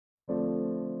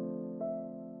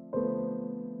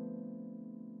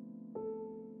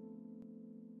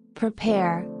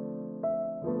Prepare.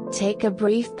 Take a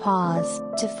brief pause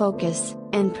to focus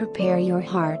and prepare your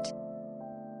heart.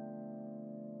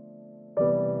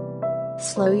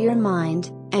 Slow your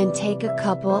mind and take a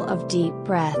couple of deep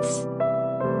breaths.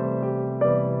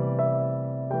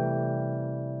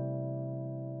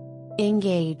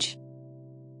 Engage.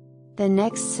 The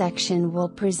next section will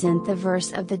present the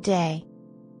verse of the day.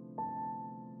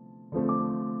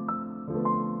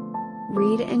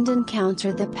 Read and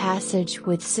encounter the passage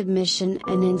with submission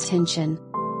and intention.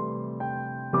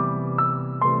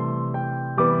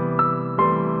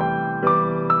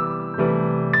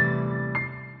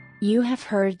 You have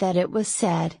heard that it was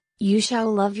said, "You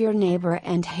shall love your neighbor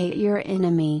and hate your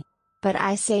enemy." But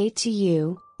I say to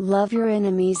you, love your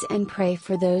enemies and pray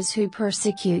for those who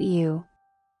persecute you.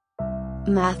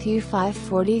 Matthew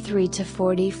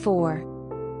 5:43-44.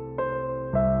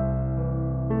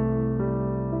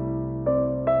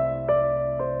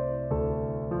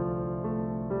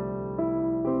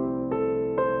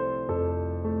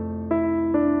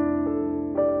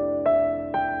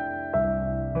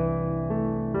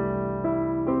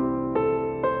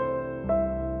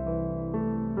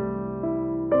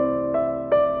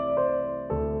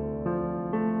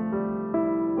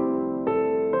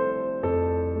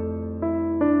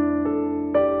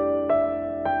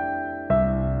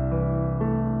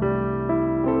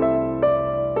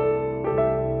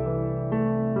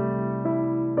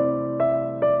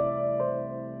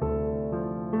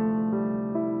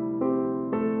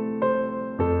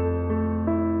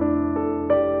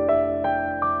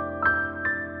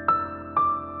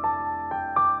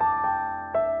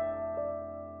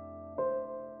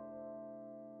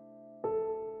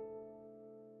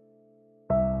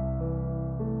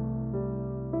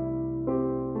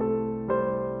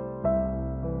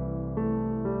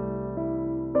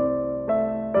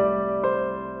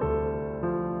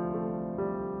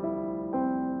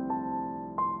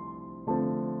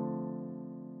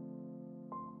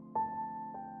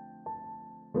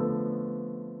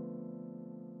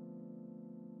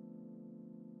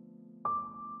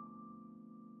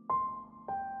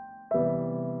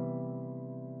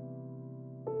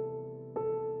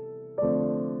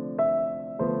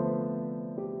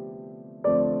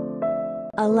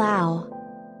 Allow.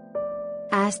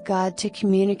 Ask God to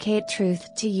communicate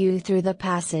truth to you through the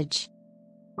passage.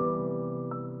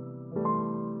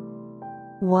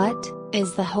 What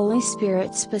is the Holy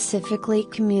Spirit specifically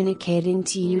communicating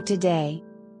to you today?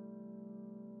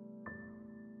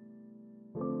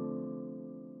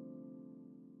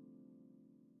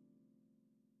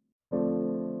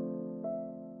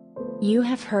 You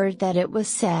have heard that it was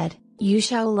said, "You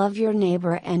shall love your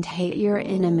neighbor and hate your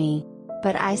enemy."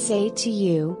 But I say to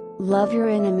you, love your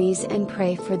enemies and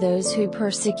pray for those who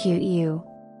persecute you.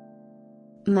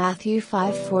 Matthew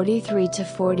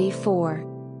 5:43-44.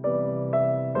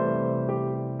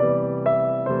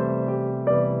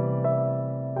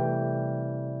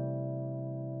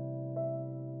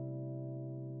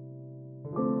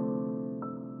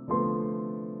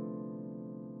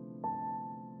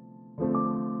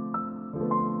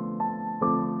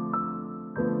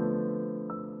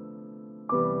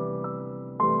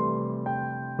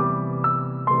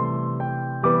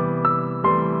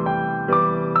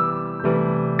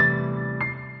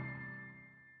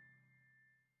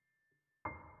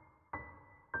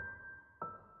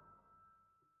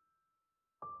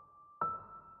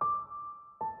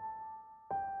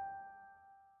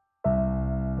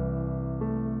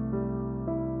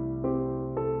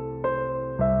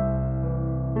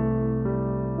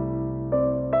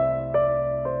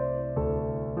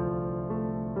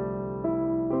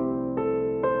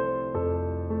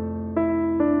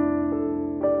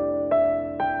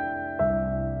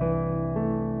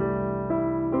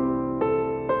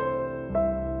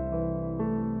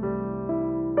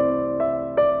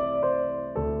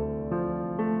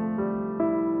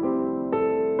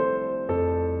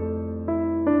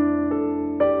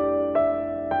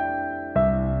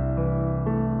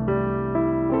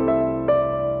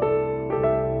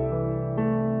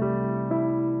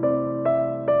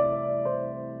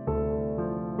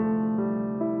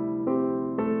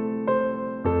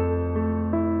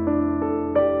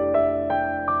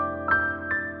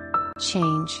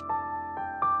 Change.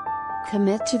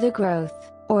 Commit to the growth,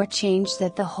 or change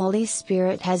that the Holy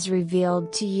Spirit has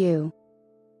revealed to you.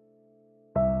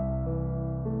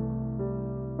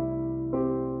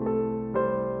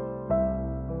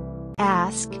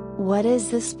 Ask, what is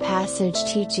this passage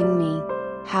teaching me?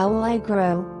 How will I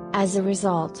grow, as a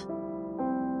result?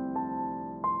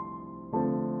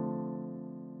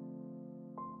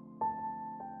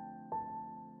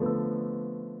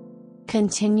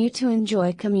 Continue to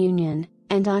enjoy communion,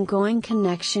 and ongoing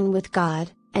connection with God,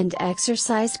 and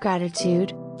exercise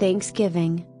gratitude,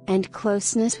 thanksgiving, and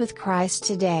closeness with Christ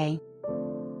today.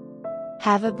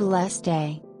 Have a blessed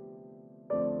day.